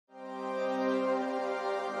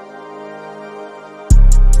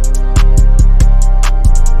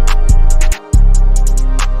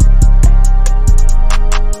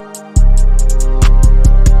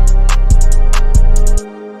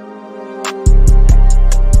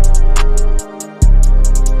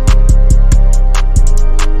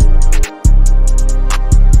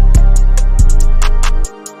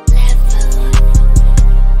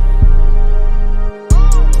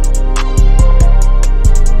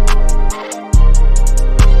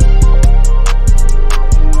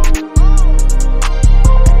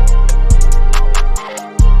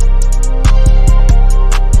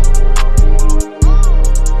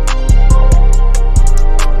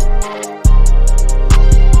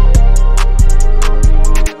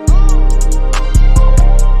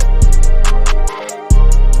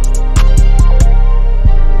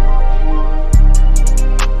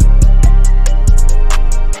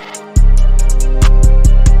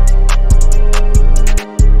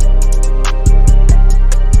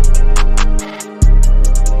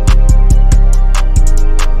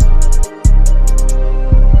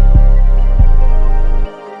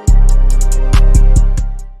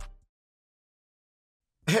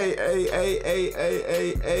Hey,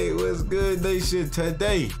 what's good, nation?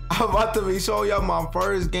 Today, I'm about to be showing y'all my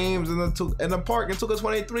first games in the park in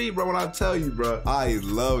 2K23, bro. When I tell you, bro, I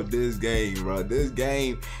love this game, bro. This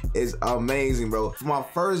game is amazing, bro. For my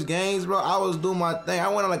first games, bro, I was doing my thing. I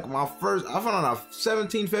went on like I found on a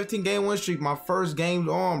 17-15 game win streak, my first games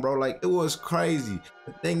on, bro. Like, it was crazy.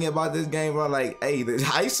 The thing about this game, bro, like, hey, the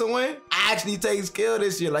ISO win actually takes skill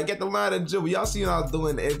this year. Like, get the line of dribble. Y'all see when I was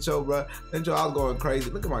doing the intro, bro. The intro, I was going crazy.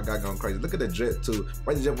 Look at my guy going crazy. Look at the drip, too.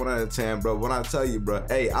 Right, the drip 1 out of 10, bro. When I tell you, bro,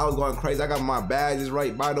 hey, I was going crazy. I got my badges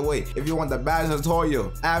right. By the way, if you want the badge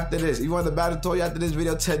tutorial after this, if you want the badge tutorial after this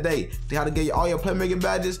video today, how to get all your playmaking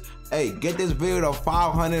badges, hey, get this video to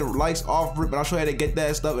 500 likes off rip, and I'll show you how to get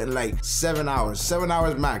that stuff in like 7 hours. 7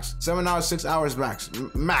 hours max. 7 hours, 6 hours max.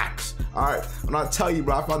 Max. Alright. When I tell you,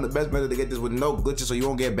 bro, I found the best method to get this with no glitches so you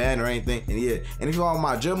won't get banned or anything. And yeah. And if you want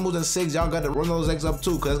my dribble moves and 6, y'all got to run those eggs up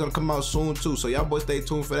too, because it's gonna come out soon too. So y'all boys stay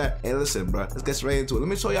tuned for that. And listen, bro, let's get straight into it. Let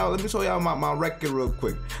me show y'all my record real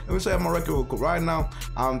quick. Right now,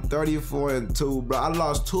 I'm 34-2, bro. I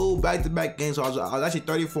lost 2 back-to-back games, so I was actually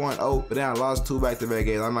 34-0, but then I lost 2 back-to-back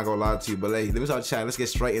games. I'm not gonna lie to you, but hey, let me start chatting. Let's get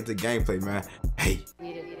straight into gameplay, man. Hey.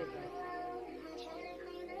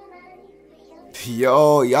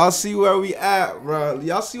 Yo, y'all see where we at, bro?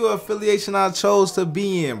 Y'all see what affiliation I chose to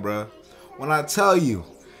be in, bro? When I tell you,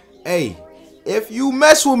 hey, if you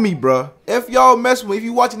mess with me, bro, if y'all mess with me, if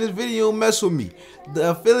you watching this video, mess with me,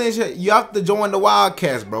 the affiliation, you have to join the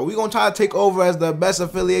Wildcats, bro. We gonna try to take over as the best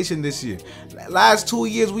affiliation this year. Last 2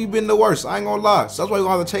 years, we've been the worst. I ain't gonna lie. So that's why we're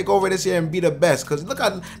gonna have to take over this year and be the best. Cause look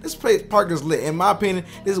at this place, park is lit. In my opinion,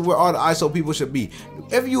 this is where all the ISO people should be.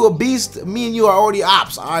 If you a beast, me and you are already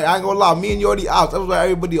ops. I ain't gonna lie. Me and you already ops. That's where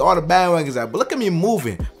everybody, all the bandwagons at. But look at me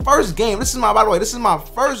moving. First game. By the way, this is my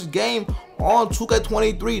first game on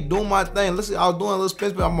 2K23 doing my thing. Listen, I was doing a little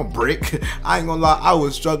spin, I'm a brick. I ain't gonna lie, I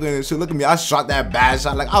was struggling and shit. Look at me, I shot that bad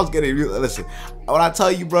shot. Like, I was getting real. Listen, when I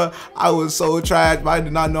tell you, bro, I was so trash, but I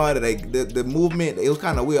did not know how to, like, the movement, it was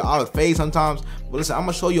kind of weird, out of phase sometimes. But listen, I'm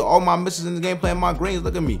gonna show you all my misses in the game, playing my greens.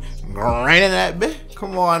 Look at me, greening that bitch.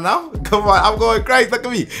 Come on now, come on, I'm going crazy. Look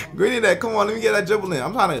at me, greening that. Come on, let me get that dribbling.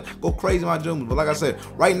 I'm trying to go crazy in my dribbles, but like I said,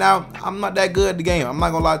 right now, I'm not that good at the game. I'm not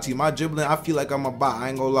gonna lie to you. My dribbling, I feel like I'm a bot. I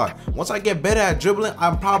ain't gonna lie. Once I get better at dribbling,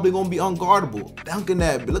 I'm probably gonna be unguardable. Dunking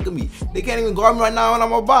that, but look at me. They can't even guard me right now, and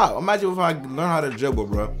I'm a bot. Imagine if I learn how to dribble,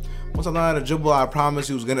 bro. Once I learn how to dribble, I promise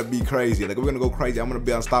you it's gonna be crazy. Like, we're gonna go crazy. I'm gonna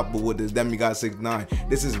be unstoppable with this Demigod 6'9".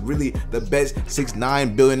 This is really the best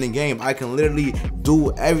 6'9" build in the game. I can literally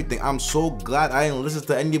do everything. I'm so glad I didn't listen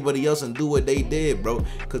to anybody else and do what they did, bro.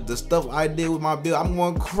 Cause the stuff I did with my build, I'm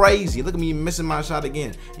going crazy. Look at me missing my shot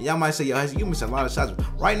again. And y'all might say, yo, you missing a lot of shots.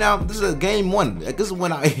 Right now, this is a game 1. Like, this is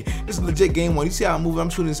when this is legit game 1. You see how I'm moving?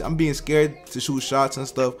 I'm being scared to shoot shots and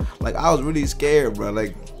stuff. Like, I was really scared, bro.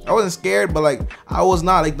 Like, I wasn't scared, but like, I was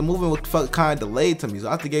not. Like, the movement felt kind of delayed to me, so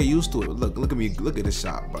I have to get used to it. Look at me, look at this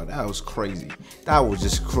shot, bro. That was crazy. That was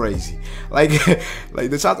just crazy. Like, like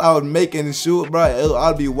the shots I was making and shoot, bro,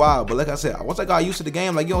 I'd be wild. But like I said, once I got used to the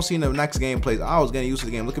game, like, you don't see in the next gameplays, I was getting used to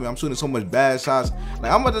the game. Look at me, I'm shooting so much bad shots.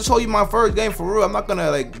 Like, I'm about to show you my first game for real. I'm not gonna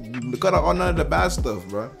like cut out all none of the bad stuff,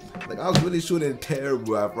 bro. Like, I was really shooting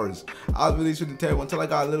terrible at first. I was really shooting terrible until I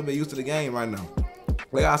got a little bit used to the game right now.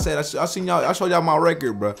 Like I said, I showed y'all my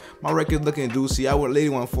record, bro. My record's looking juicy. I literally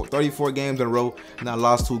won 34 games in a row, and I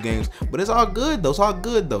lost 2 games. But it's all good though. It's all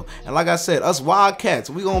good though. And like I said, us Wildcats,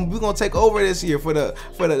 we gonna take over this year for the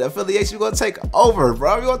affiliation. We gonna take over,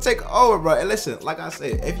 bro. We gonna take over, bro. And listen, like I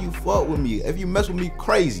said, if you fuck with me, if you mess with me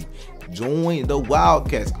crazy, join the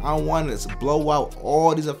Wildcats. I want us to blow out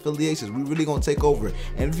all these affiliations. We really gonna take over.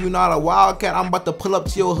 And if you're not a Wildcat, I'm about to pull up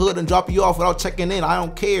to your hood and drop you off without checking in. I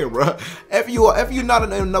don't care, bro. If you're not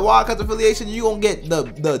in the Wildcats affiliation, you gonna get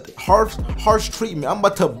the harsh treatment. I'm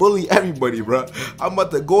about to bully everybody, bro. I'm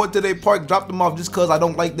about to go into their park, drop them off just cause I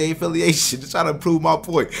don't like their affiliation. Just trying to prove my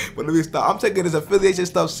point. But let me stop. I'm taking this affiliation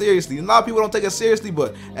stuff seriously. A lot of people don't take it seriously,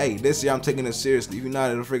 but hey, this year I'm taking it seriously. If you're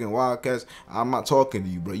not in the freaking Wildcats, I'm not talking to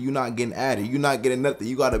you, bro. You're not getting added. You're not getting nothing.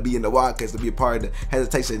 You gotta be in the Wildcats to be a part of the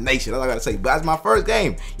Hesitation Nation. That's all I gotta say. But that's my first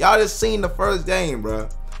game. Y'all just seen the first game, bro.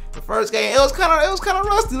 The first game, it was kind of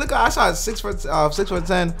rusty. Look, I shot 6 for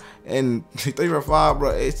 10 and 3 for 5, bro.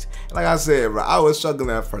 It's like I said, bro. I was struggling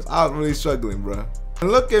at first. I was really struggling, bro.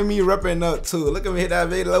 And look at me repping up too. Look at me hit that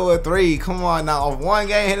big level 3. Come on now, off 1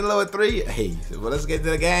 game hitting level 3. Hey, but let's get to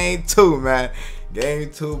the game 2, man.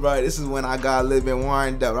 Game 2, bro. This is when I got a little bit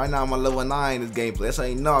warmed up. Right now I'm on level 9 in this gameplay. That's how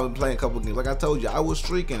you know I've been playing a couple games. Like I told you, I was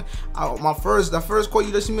streaking. The first court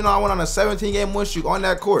you just see me on, I went on a 17-game win streak on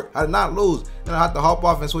that court. I did not lose. Then I had to hop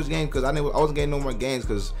off and switch games because I wasn't getting no more games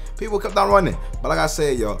because people kept on running. But like I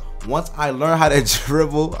said, yo, once I learn how to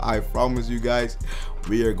dribble, I promise you guys,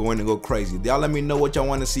 we are going to go crazy. Y'all let me know what y'all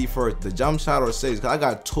want to see first, the jump shot or 6, because I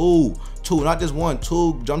got two, not just one,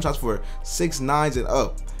 2 jump shots for 6 9s and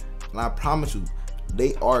up. And I promise you,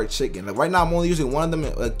 they are chicken. Like right now, I'm only using one of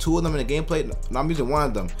them, like 2 of them in the gameplay. No, I'm using one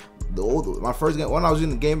of them. My first game, when I was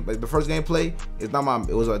in the game, like the first gameplay, it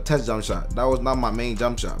was a test jump shot. That was not my main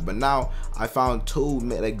jump shot. But now I found 2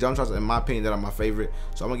 like jump shots in my opinion that are my favorite.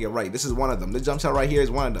 So I'm gonna get right. This is one of them. This jump shot right here is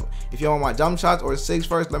one of them. If y'all want my jump shots or 6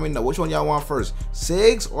 first, let me know which one y'all want first.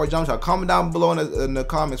 6 or jump shot? Comment down below in the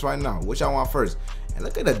comments right now. Which y'all want first? And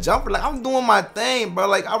look at the jumper. Like I'm doing my thing, bro.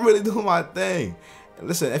 Like I'm really doing my thing.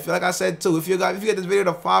 Listen, if like I said too, if you get this video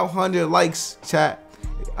to 500 likes, chat.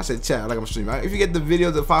 I said chat like I'm streaming. If you get the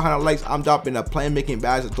video to 500 likes, I'm dropping a playmaking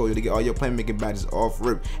badge tutorial to get all your playmaking badges off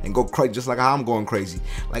rip and go crazy just like how I'm going crazy.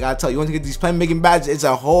 Like I tell you, once you get these playmaking badges, it's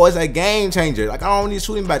a game changer. Like I don't need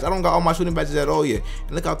shooting badges. I don't got all my shooting badges at all yet.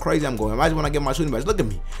 And look how crazy I'm going. Imagine when I get my shooting badges. Look at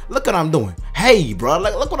me. Look what I'm doing. Hey, bro.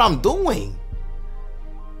 Like look what I'm doing.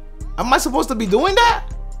 Am I supposed to be doing that?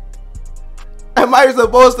 Am I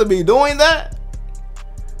supposed to be doing that?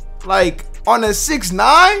 Like on a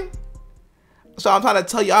 6'9"? So I'm trying to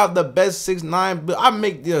tell you, I have the best 6'9", but I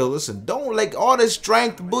make listen, don't like all this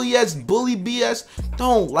strength bully BS.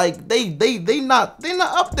 Don't like they not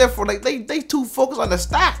up there for like they too focused on the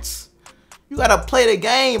stats. You gotta play the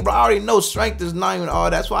game, bro. I already know strength is not even all.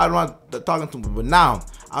 That's why I'm not talking to them. But now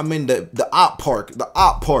I'm in the op park,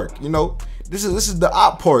 you know. This is the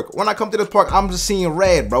op park. When I come to this park, I'm just seeing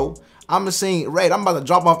red, bro. I'm just seeing red. I'm about to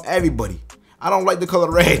drop off everybody. I don't like the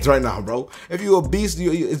color reds right now, bro. If you a beast,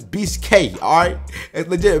 it's Beast K, all right? It's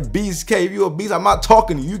legit Beast K. If you a beast, I'm not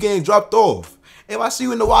talking to you. You getting dropped off. If I see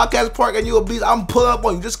you in the Wildcats Park and you a beast, I'm pulling up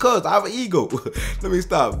on you just cause I have an ego. Let me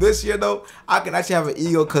stop. This year though, I can actually have an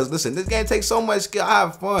ego cause listen, this game takes so much skill. I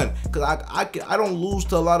have fun cause I don't lose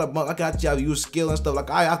to a lot of bugs. I can actually have use skill and stuff.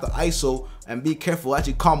 Like I have to ISO and be careful,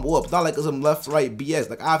 actually combo up. It's not like some left right BS.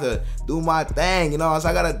 Like I have to do my thing, you know. So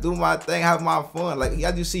I gotta do my thing, have my fun. Like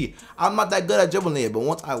as you see, I'm not that good at dribbling it, but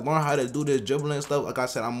once I learn how to do this dribbling stuff, like I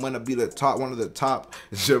said, I'm gonna be one of the top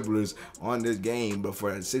dribblers on this game. But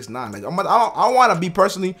for 6'9", like I want to be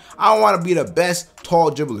personally, I want to be the best tall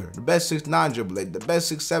dribbler, the best 6'9" dribbler, like the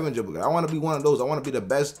best 6'7" dribbler. I want to be one of those. I want to be the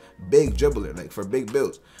best big dribbler, like for big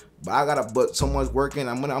builds. But I gotta put someone's working.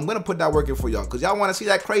 I'm gonna put that work in for y'all, cause y'all want to see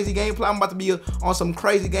that crazy gameplay. I'm about to be on some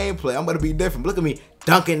crazy gameplay. I'm gonna be different. Look at me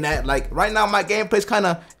dunking that. Like right now, my gameplay's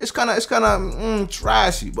it's kind of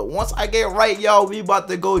trashy. But once I get right, y'all, we about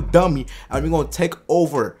to go dummy, and we gonna take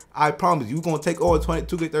over. I promise you, we gonna take over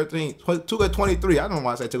 2K23. I don't know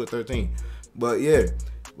why I said 2K13, but yeah,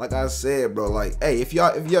 like I said, bro. Like, hey, if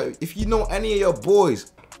you know any of your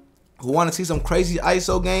boys who want to see some crazy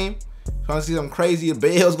ISO game. Trying to see some crazy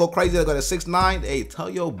bills go crazy. They got a 6'9". Hey, tell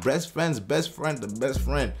your best friend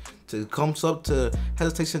to come sub to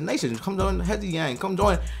Hesitation Nation. Come join Hezzy Gang. Come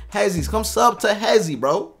join Hezzy's. Come sub to Hezzy,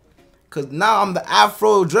 bro. Cause now I'm the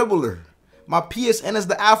Afro dribbler. My PSN is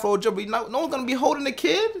the Afro dribbler. No one's gonna be holding the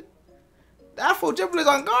kid. The Afro dribbler is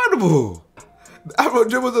unguardable. The Afro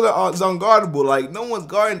dribbler is unguardable. Like no one's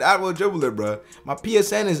guarding the Afro dribbler, bro. My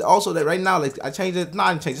PSN is also that right now. Like I changed it.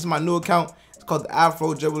 Not changed. This is my new account. It's called the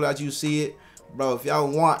Afro Dribble as you see it. Bro,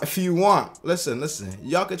 if you want, listen,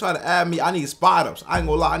 y'all can try to add me. I need spot ups. I ain't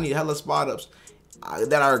gonna lie, I need hella spot ups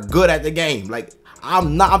that are good at the game. Like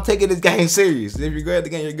I'm taking this game serious. If you're good at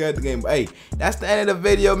the game, you're good at the game. But hey, that's the end of the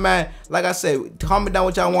video, man. Like I said, comment down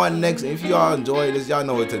what y'all want next. And if y'all enjoy this, y'all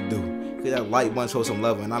know what to do. Hit that like button, show some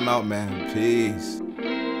love, and I'm out, man. Peace.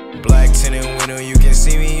 Black tinted window, you can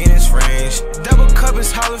see me in its range. Double cup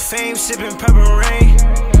is Hall of Fame, sipping pepper rain.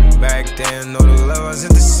 Back then, no, the levels are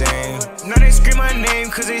the same. Now they scream my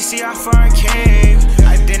name, cause they see how far I came.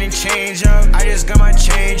 I didn't change up, I just got my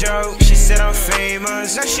change up. She said I'm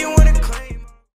famous, now she wanna claim.